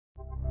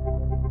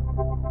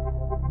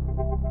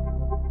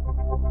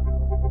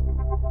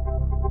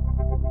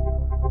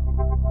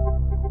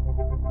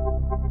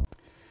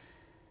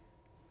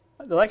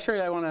the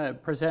lecture I want to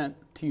present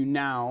to you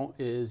now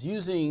is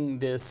using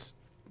this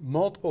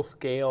multiple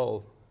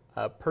scale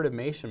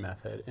perturbation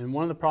method. And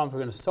one of the problems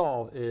we're going to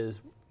solve is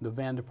the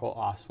van der Pol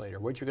oscillator.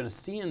 What you're going to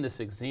see in this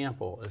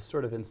example is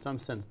sort of, in some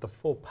sense, the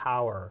full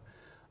power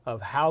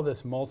of how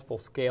this multiple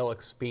scale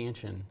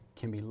expansion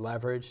can be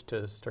leveraged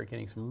to start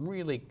getting some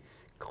really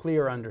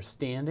clear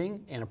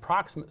understanding and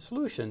approximate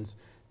solutions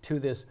to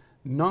this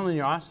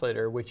nonlinear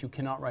oscillator, which you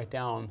cannot write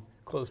down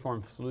closed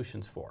form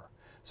solutions for.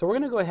 So we're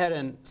going to go ahead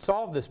and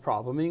solve this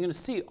problem, and you're going to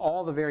see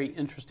all the very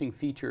interesting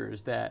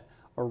features that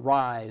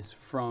arise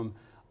from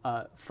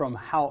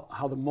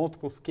how the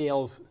multiple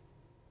scales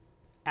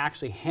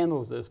actually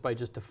handles this by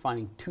just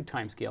defining two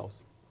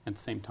timescales at the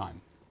same time.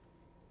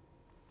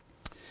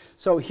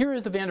 So here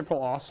is the van der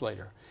Pol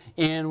oscillator.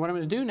 And what I'm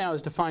going to do now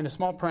is define a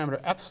small parameter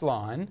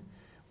epsilon,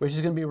 which is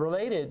going to be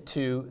related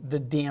to the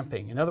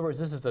damping. In other words,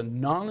 this is a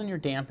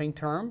nonlinear damping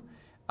term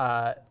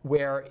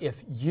where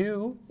if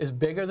u is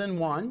bigger than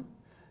 1,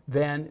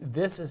 then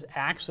this is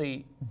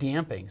actually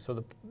damping.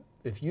 So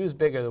if u is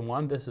bigger than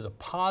 1, this is a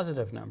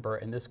positive number,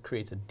 and this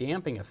creates a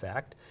damping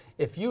effect.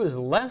 If u is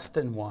less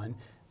than 1,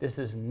 this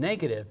is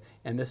negative,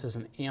 and this is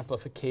an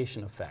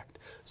amplification effect.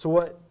 So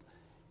what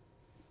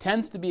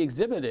tends to be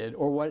exhibited,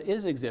 or what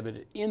is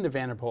exhibited in the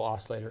van der Pol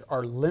oscillator,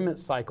 are limit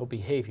cycle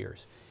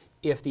behaviors.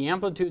 If the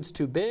amplitude's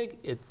too big,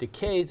 it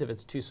decays. If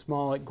it's too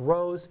small, it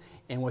grows.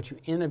 And what you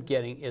end up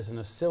getting is an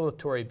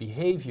oscillatory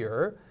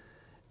behavior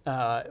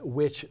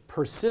which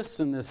persists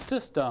in this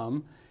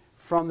system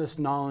from this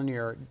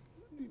nonlinear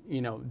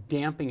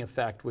damping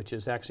effect, which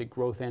is actually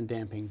growth and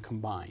damping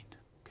combined,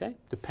 okay,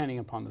 depending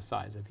upon the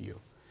size of u.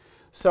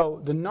 So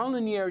the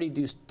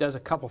nonlinearity does a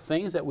couple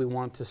things that we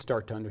want to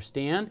start to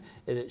understand.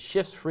 It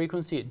shifts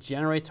frequency, it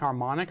generates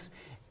harmonics,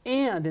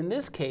 and in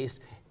this case,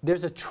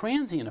 there's a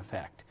transient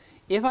effect.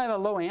 If I have a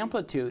low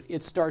amplitude,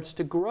 it starts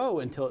to grow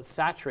until it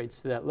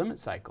saturates to that limit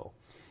cycle.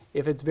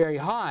 If it's very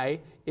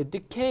high, it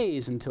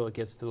decays until it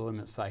gets to the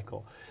limit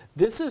cycle.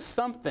 This is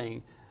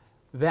something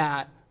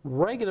that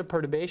regular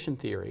perturbation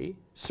theory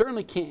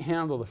certainly can't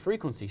handle the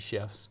frequency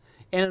shifts,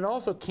 and it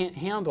also can't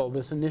handle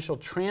this initial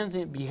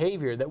transient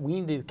behavior that we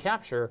need to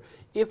capture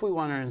if we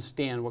want to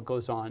understand what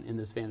goes on in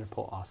this van der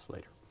Pol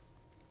oscillator.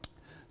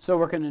 So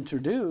what we're going to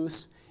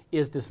introduce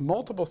is this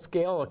multiple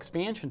scale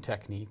expansion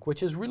technique,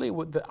 which is really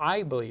what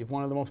I believe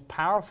one of the most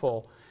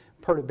powerful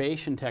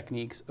perturbation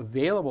techniques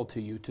available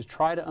to you to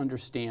try to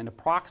understand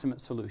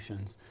approximate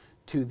solutions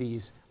to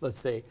these, let's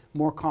say,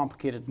 more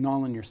complicated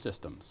nonlinear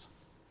systems.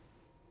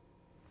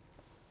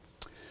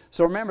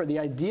 So remember, the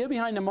idea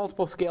behind the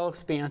multiple scale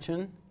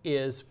expansion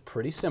is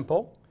pretty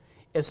simple.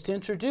 It's to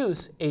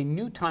introduce a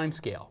new time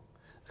scale.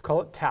 Let's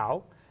call it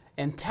tau,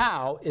 and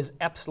tau is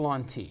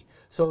epsilon t.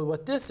 So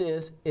what this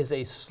is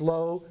a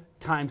slow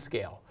time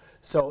scale.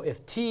 So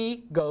if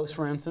t goes,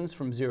 for instance,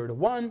 from 0 to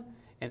 1,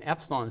 and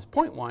epsilon is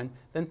 0.1,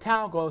 then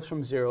tau goes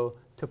from 0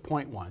 to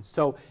 0.1.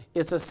 So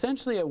it's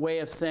essentially a way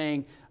of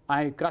saying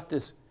I've got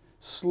this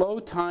slow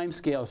time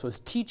scale, so as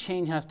t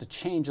change has to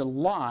change a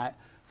lot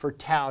for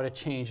tau to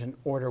change an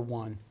order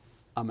 1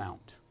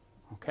 amount.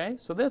 Okay,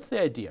 so that's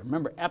the idea.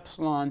 Remember,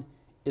 epsilon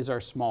is our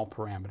small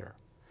parameter.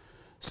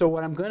 So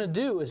what I'm going to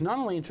do is not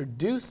only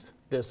introduce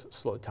this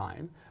slow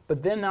time,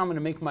 but then now I'm going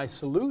to make my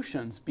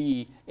solutions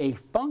be a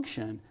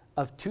function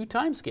of two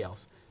time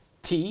scales,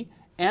 t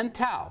and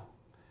tau.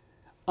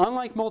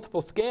 Unlike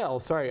multiple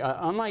scales,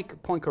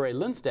 unlike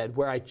Poincare-Lindsted,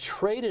 where I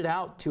traded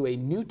out to a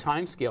new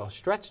time scale,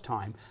 stretch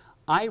time,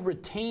 I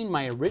retain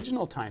my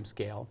original time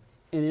scale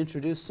and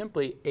introduce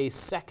simply a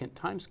second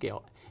time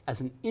scale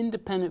as an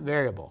independent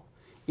variable.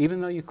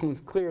 Even though you can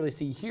clearly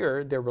see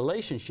here their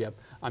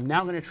relationship, I'm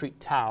now going to treat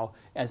tau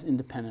as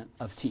independent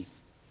of t.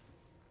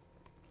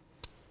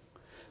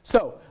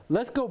 So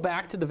let's go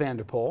back to the van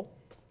der Pol.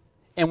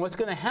 And what's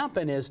going to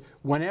happen is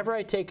whenever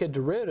I take a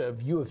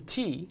derivative u of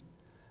t,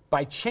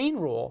 by chain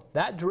rule,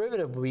 that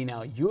derivative will be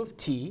now u of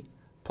t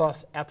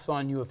plus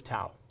epsilon u of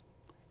tau.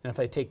 And if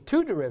I take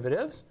two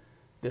derivatives,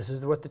 this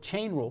is what the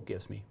chain rule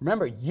gives me.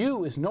 Remember,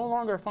 u is no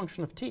longer a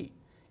function of t.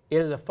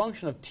 It is a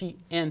function of t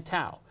and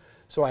tau.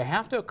 So I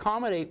have to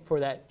accommodate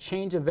for that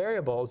change of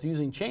variables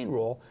using chain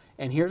rule.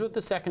 And here's what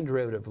the second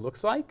derivative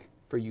looks like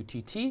for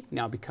utt.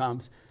 Now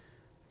becomes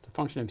it's a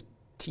function of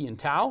t and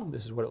tau.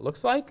 This is what it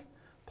looks like.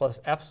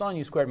 Plus epsilon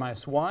u squared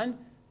minus 1.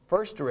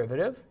 First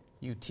derivative,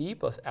 ut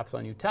plus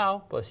epsilon u tau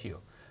plus u.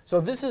 So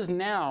this is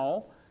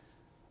now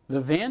the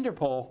van der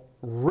Pol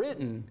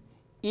written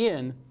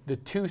in the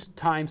two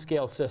time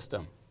scale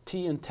system,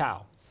 t and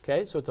tau.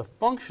 Okay, so it's a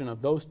function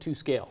of those two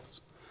scales.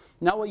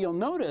 Now what you'll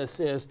notice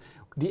is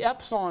the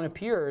epsilon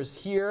appears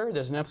here.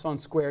 There's an epsilon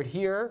squared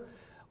here.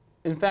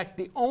 In fact,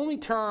 the only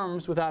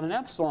terms without an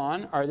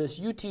epsilon are this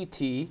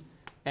utt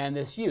and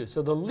this u.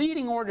 So the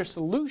leading order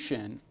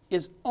solution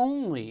is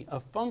only a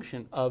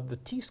function of the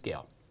t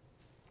scale.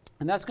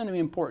 And that's going to be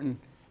important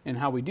in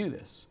how we do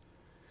this.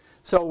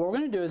 So what we're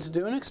going to do is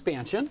do an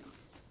expansion.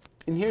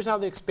 And here's how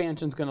the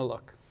expansion is going to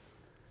look.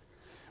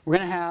 We're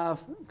going to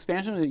have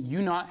expansion of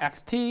u naught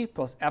xt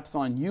plus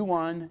epsilon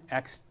u1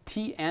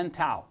 xt and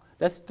tau.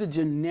 That's the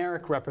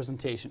generic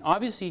representation.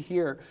 Obviously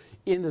here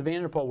in the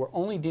van der Pol, we're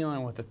only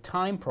dealing with a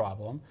time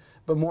problem,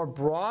 but more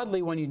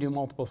broadly when you do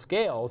multiple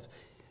scales,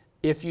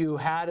 if you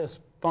had a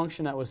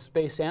function that was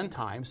space and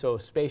time, so a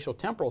spatial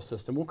temporal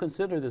system, we'll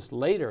consider this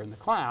later in the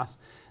class,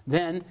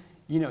 then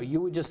you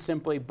would just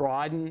simply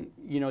broaden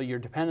your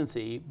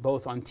dependency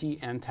both on t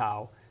and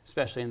tau,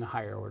 especially in the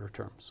higher order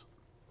terms.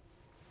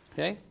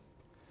 Okay?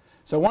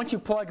 So once you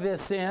plug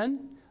this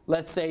in,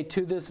 let's say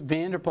to this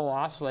van der Pol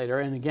oscillator,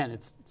 and again,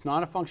 it's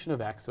not a function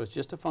of x, so it's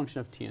just a function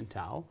of t and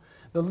tau.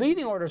 The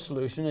leading order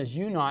solution is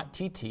u naught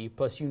tt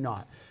plus u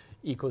naught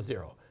equals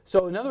 0.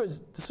 So in other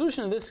words, the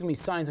solution of this is going to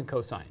be sines and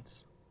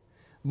cosines.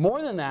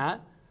 More than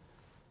that,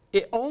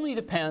 it only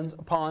depends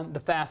upon the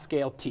fast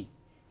scale t,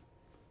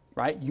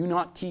 right? U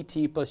naught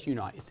tt plus u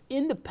naught. It's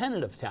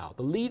independent of tau.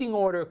 The leading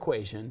order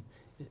equation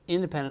is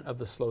independent of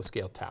the slow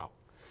scale tau.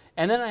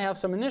 And then I have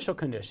some initial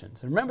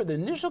conditions. And remember, the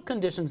initial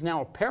conditions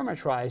now are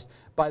parametrized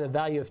by the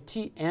value of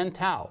t and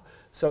tau.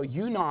 So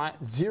u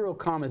naught 0,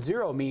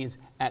 0 means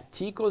at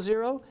t equals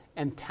 0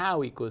 and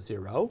tau equals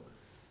 0,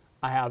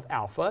 I have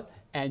alpha,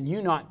 and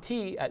u naught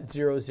t at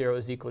 0, 0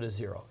 is equal to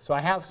 0. So I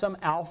have some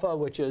alpha,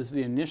 which is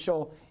the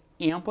initial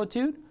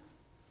amplitude,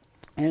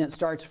 and it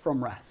starts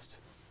from rest.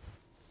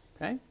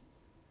 Okay?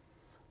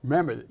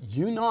 Remember that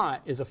u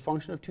naught is a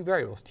function of two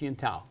variables, t and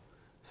tau.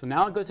 So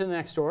now I'll go to the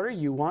next order,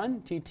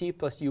 u1, tt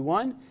plus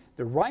u1.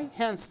 The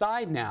right-hand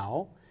side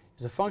now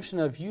is a function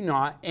of u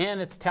naught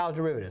and its tau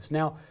derivatives.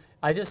 Now,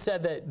 I just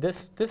said that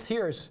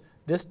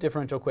this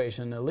differential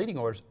equation, the leading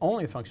order, is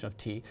only a function of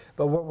t.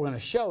 But what we're going to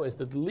show is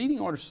that the leading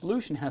order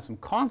solution has some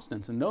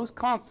constants, and those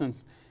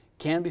constants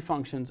can be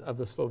functions of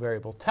the slow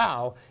variable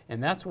tau.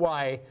 And that's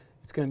why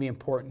it's going to be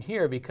important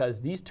here,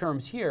 because these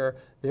terms here,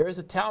 there is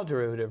a tau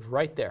derivative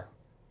right there,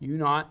 u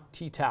naught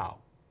t tau.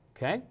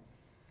 Okay?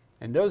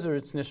 And those are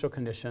its initial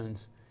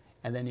conditions.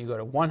 And then you go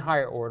to one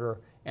higher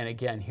order, and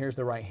again, here's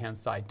the right-hand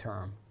side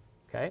term.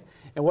 Okay?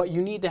 And what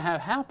you need to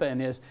have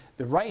happen is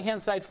the right-hand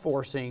side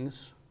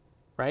forcings,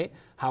 right?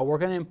 How we're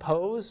going to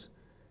impose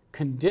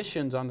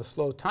conditions on the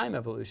slow time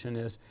evolution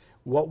is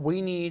what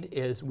we need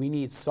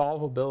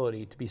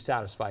solvability to be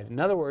satisfied. In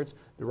other words,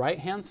 the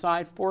right-hand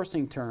side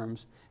forcing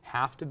terms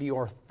have to be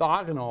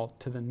orthogonal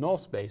to the null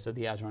space of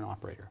the adjoint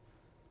operator.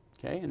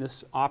 Okay? And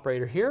this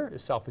operator here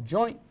is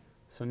self-adjoint.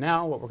 So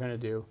now what we're going to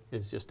do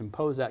is just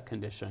impose that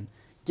condition,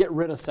 get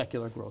rid of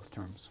secular growth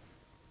terms.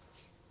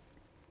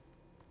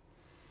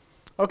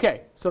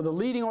 Okay, so the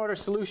leading order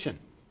solution.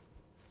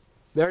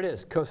 There it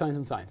is, cosines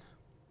and sines,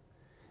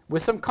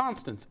 with some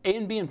constants, a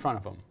and b in front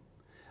of them.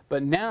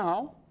 But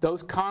now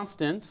those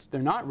constants, they're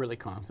not really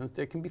constants.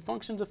 They can be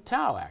functions of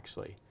tau,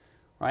 actually.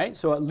 Right?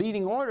 So at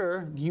leading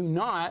order, u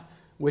naught,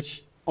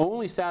 which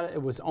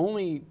was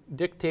only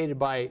dictated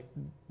by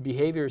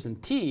behaviors in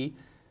t,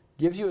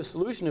 gives you a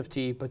solution of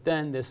t, but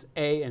then this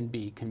a and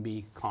b can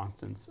be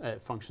constants,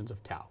 functions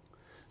of tau.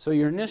 So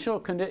your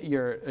initial,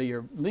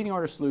 your leading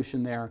order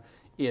solution there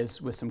is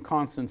with some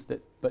constants,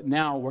 but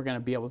now we're going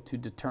to be able to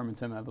determine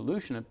some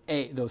evolution of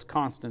those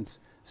constants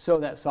so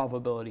that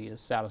solvability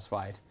is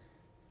satisfied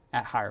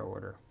at higher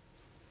order.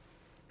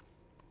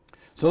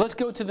 So let's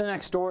go to the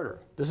next order.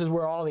 This is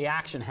where all the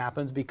action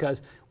happens,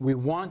 because we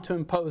want to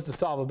impose the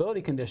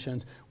solvability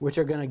conditions, which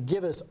are going to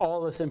give us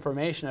all this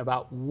information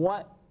about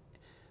what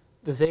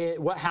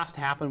has to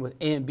happen with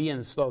a and b in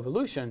the slow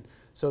evolution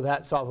so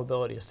that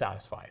solvability is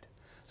satisfied.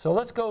 So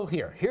let's go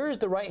here. Here is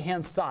the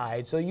right-hand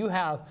side. So you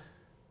have,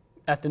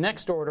 at the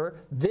next order,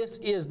 this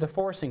is the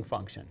forcing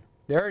function.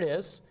 There it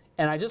is.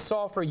 And I just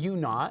solved for u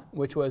naught,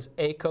 which was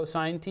a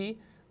cosine t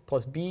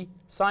plus b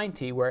sine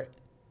t, where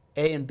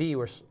a and b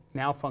were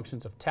now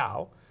functions of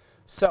tau.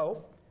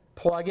 So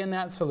plug in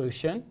that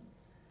solution.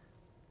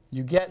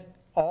 You get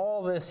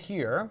all this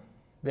here.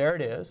 There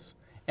it is.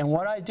 And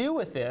what I do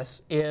with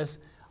this is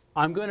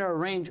I'm going to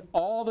arrange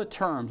all the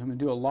terms. I'm going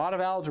to do a lot of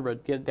algebra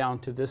to get down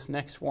to this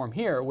next form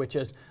here, which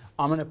is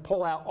I'm going to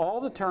pull out all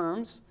the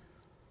terms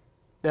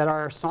that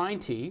are sine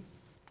t.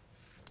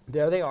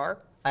 There they are.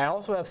 I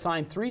also have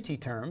sine 3t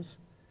terms,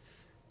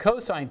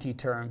 cosine t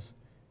terms,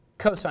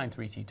 cosine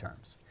 3t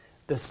terms.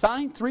 The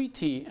sine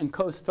 3t and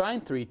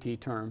cosine 3t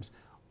terms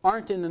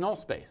aren't in the null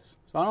space,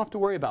 so I don't have to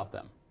worry about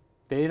them.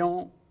 I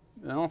don't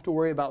have to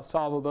worry about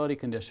solvability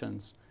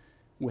conditions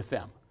with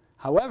them.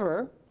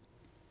 However,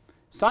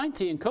 sine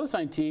t and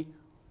cosine t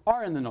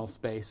are in the null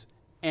space,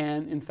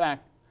 and in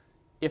fact,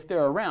 if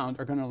they're around,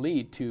 are going to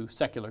lead to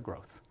secular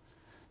growth.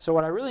 So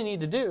what I really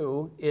need to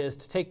do is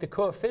to take the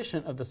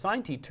coefficient of the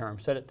sine t term,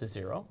 set it to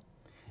 0,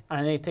 and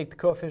I need to take the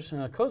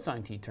coefficient of the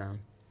cosine t term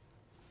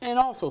and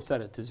also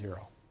set it to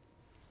 0.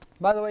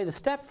 By the way, the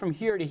step from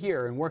here to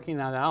here in working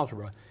out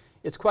algebra,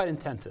 it's quite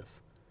intensive.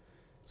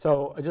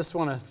 So I just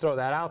want to throw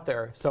that out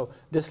there. So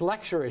this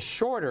lecture is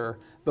shorter,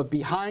 but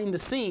behind the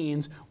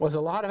scenes was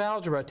a lot of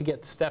algebra to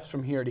get the steps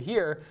from here to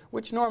here,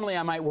 which normally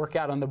I might work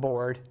out on the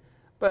board.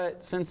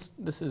 But since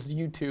this is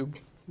YouTube,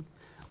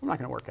 I'm not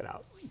going to work it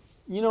out.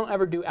 You don't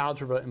ever do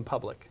algebra in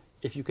public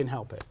if you can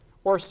help it,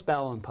 or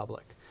spell in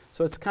public.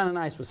 So it's kind of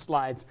nice with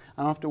slides.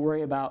 I don't have to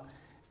worry about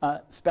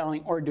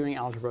spelling or doing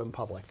algebra in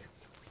public.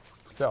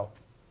 So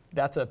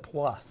that's a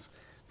plus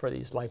for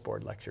these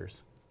Lightboard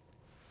lectures.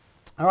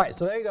 All right,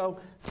 so there you go.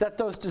 Set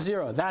those to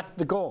 0. That's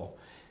the goal.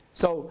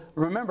 So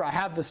remember, I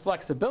have this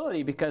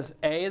flexibility because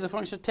A is a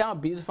function of tau,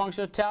 B is a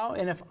function of tau,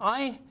 and if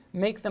I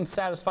make them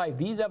satisfy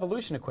these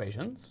evolution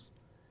equations,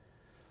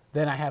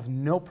 then I have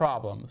no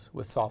problems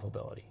with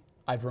solvability.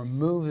 I've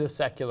removed the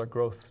secular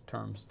growth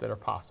terms that are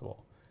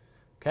possible.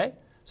 Okay?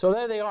 So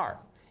there they are.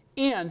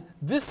 And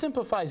this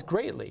simplifies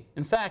greatly.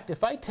 In fact,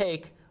 if I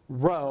take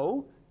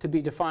rho to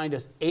be defined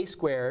as a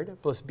squared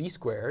plus b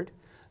squared,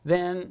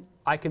 then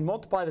I can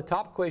multiply the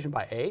top equation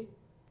by a,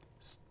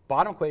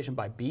 bottom equation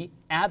by b,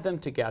 add them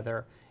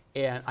together,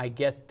 and I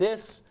get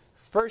this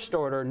first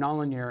order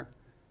nonlinear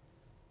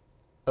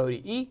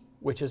ODE,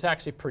 which is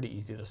actually pretty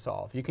easy to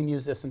solve. You can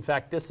use this. In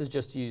fact, this is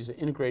just to use the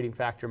integrating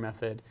factor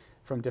method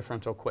from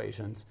differential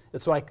equations.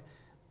 It's like,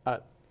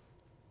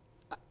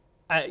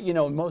 you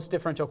know, most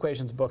differential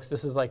equations books,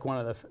 this is like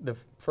one of the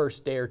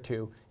first day or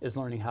two is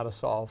learning how to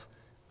solve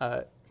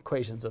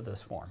equations of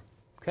this form.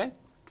 Okay?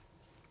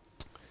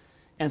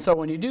 And so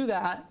when you do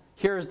that,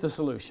 here's the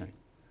solution.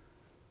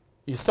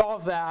 You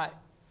solve that,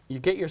 you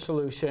get your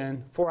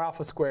solution, 4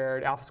 alpha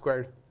squared,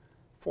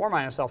 4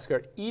 minus alpha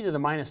squared, e to the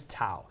minus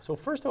tau. So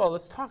first of all,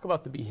 let's talk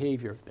about the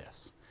behavior of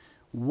this.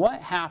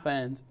 What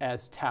happens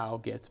as tau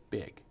gets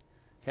big?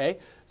 Okay,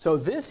 so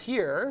this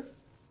here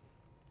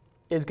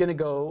is going to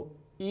go,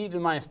 e to the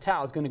minus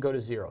tau is going to go to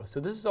 0. So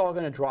this is all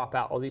going to drop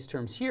out, all these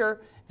terms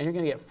here, and you're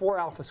going to get 4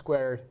 alpha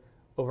squared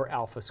over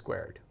alpha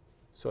squared.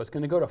 So it's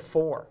going to go to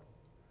 4.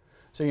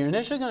 So you're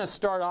initially going to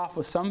start off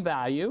with some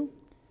value,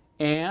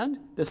 and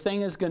this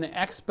thing is going to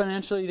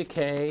exponentially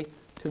decay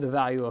to the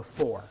value of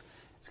 4.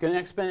 It's going to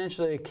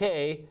exponentially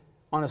decay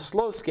on a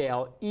slow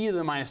scale, e to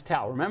the minus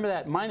tau. Remember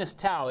that minus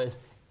tau is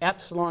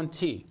epsilon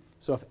t.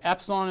 So if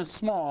epsilon is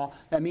small,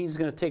 that means it's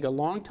going to take a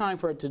long time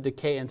for it to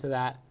decay into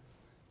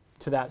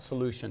that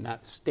solution,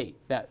 that state,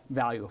 that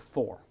value of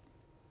 4.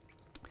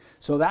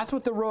 So that's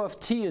what the rho of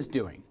t is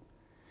doing.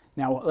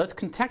 Now let's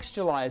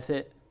contextualize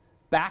it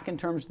back in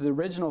terms of the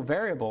original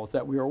variables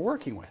that we were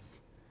working with.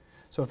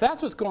 So if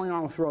that's what's going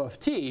on with rho of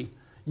t,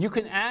 you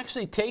can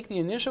actually take the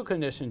initial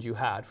conditions you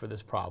had for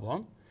this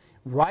problem,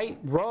 write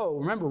rho,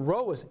 remember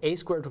rho was a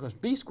squared plus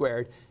b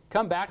squared,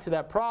 come back to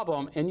that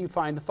problem and you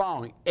find the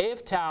following. A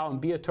of tau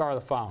and b of tau are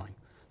the following.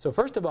 So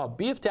first of all,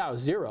 b of tau is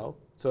 0,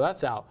 so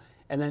that's out.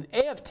 And then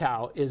a of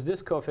tau is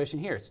this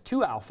coefficient here. It's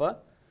 2 alpha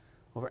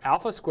over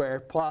alpha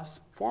squared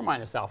plus 4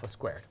 minus alpha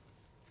squared.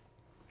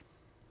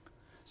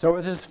 So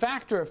with this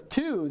factor of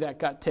 2 that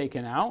got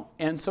taken out,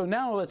 and so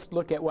now let's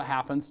look at what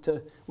happens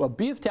to, well,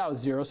 b of tau is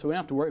 0, so we don't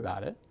have to worry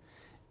about it.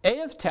 A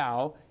of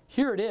tau,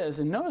 here it is,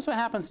 and notice what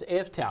happens to a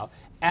of tau.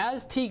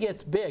 As t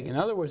gets big, in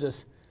other words,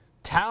 this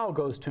tau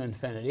goes to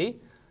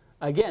infinity,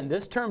 again,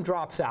 this term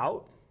drops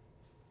out,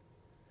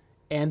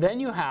 and then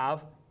you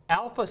have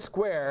alpha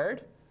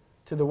squared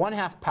to the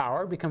 1/2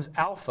 power becomes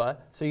alpha,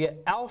 so you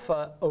get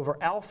alpha over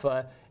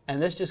alpha,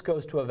 and this just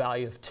goes to a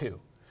value of 2.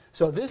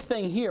 So this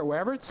thing here,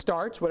 wherever it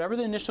starts, whatever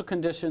the initial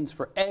conditions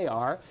for A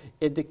are,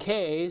 it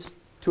decays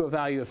to a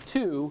value of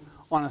 2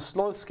 on a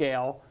slow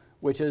scale,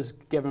 which is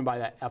given by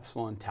that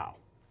epsilon tau.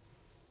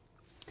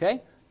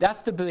 Okay?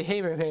 That's the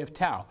behavior of A of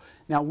tau.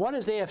 Now what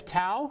is A of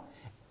tau?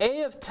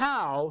 A of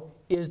tau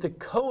is the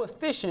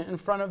coefficient in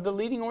front of the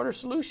leading order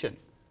solution.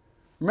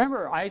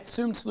 Remember, I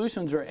assumed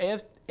solutions are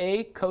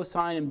A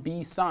cosine and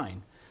B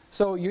sine.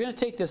 So you're going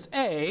to take this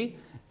A,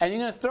 and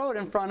you're going to throw it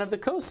in front of the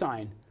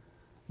cosine.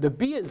 The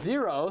b is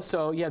 0,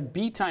 so you have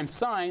b times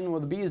sine.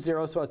 Well, the b is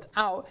 0, so it's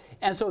out.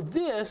 And so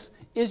this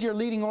is your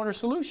leading order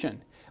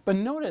solution. But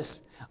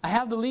notice, I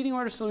have the leading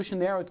order solution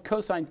there with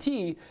cosine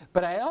t,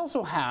 but I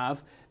also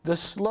have the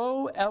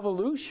slow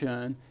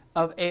evolution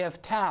of A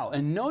of tau.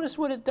 And notice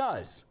what it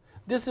does.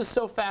 This is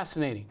so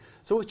fascinating.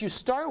 So what you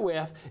start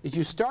with is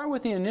you start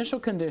with the initial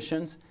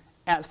conditions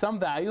at some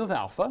value of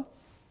alpha.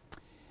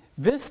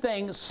 This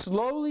thing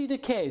slowly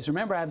decays.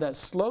 Remember, I have that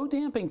slow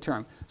damping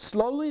term.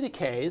 Slowly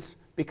decays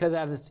because I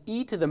have this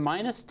e to the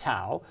minus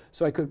tau,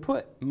 so I could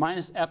put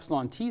minus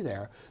epsilon t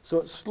there. So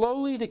it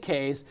slowly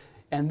decays,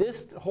 and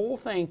this whole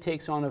thing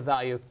takes on a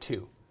value of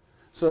 2.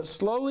 So it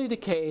slowly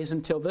decays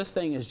until this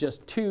thing is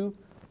just 2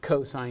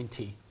 cosine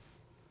t.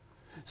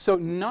 So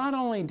not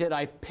only did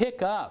I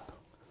pick up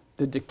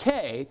the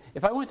decay,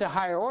 if I went to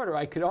higher order,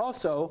 I could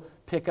also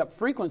pick up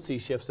frequency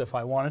shifts if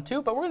I wanted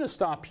to, but we're going to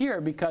stop here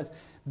because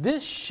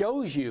this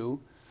shows you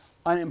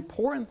an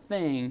important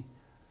thing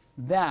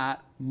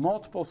that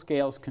multiple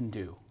scales can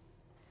do.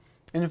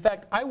 And in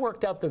fact, I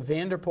worked out the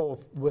van der Pol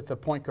with the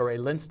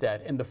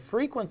Poincare-Lindsted, and the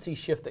frequency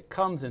shift that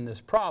comes in this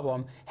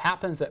problem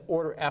happens at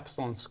order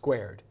epsilon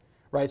squared,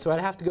 right? So I'd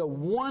have to go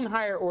one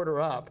higher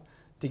order up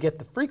to get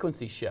the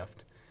frequency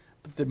shift.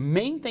 But the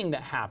main thing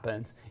that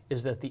happens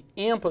is that the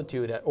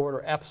amplitude at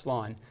order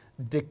epsilon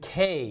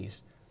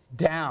decays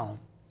down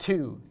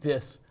to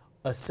this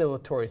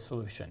oscillatory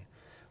solution.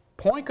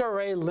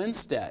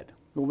 Poincare-Lindsted,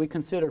 what we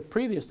considered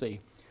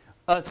previously,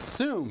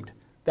 assumed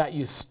that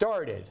you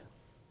started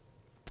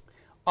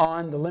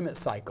on the limit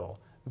cycle.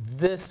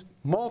 This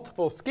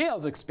multiple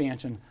scales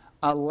expansion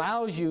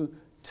allows you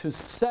to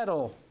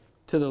settle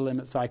to the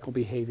limit cycle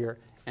behavior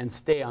and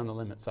stay on the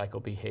limit cycle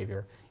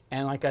behavior.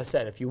 And like I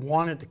said, if you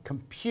wanted to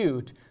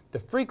compute the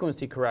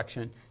frequency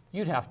correction,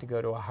 you'd have to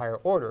go to a higher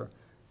order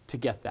to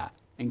get that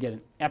and get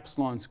an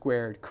epsilon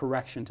squared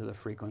correction to the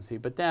frequency.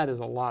 But that is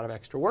a lot of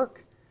extra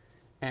work,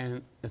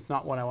 and it's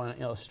not what I want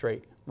to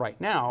illustrate right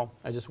now.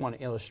 I just want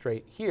to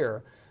illustrate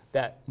here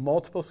that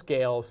multiple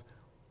scales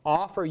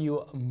offer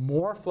you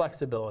more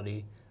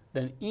flexibility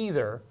than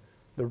either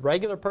the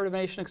regular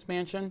perturbation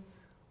expansion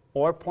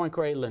or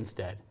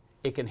Poincare-Lindsted.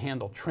 It can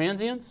handle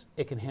transients,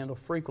 it can handle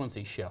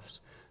frequency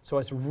shifts. So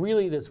it's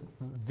really this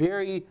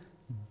very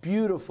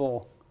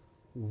beautiful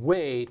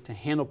way to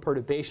handle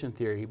perturbation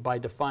theory by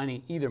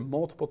defining either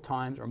multiple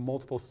times or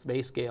multiple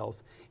space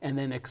scales and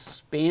then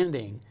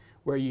expanding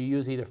where you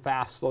use either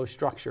fast, slow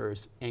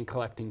structures and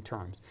collecting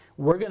terms.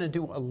 We're going to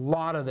do a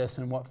lot of this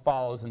in what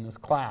follows in this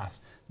class.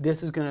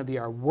 This is going to be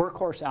our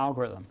workhorse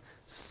algorithm,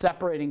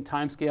 separating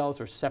timescales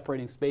or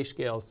separating space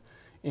scales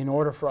in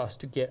order for us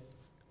to get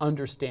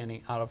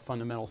understanding out of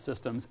fundamental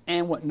systems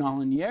and what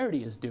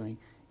nonlinearity is doing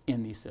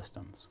in these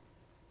systems.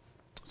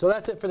 So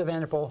that's it for the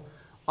Van der Pol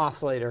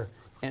oscillator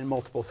and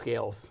multiple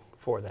scales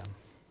for them.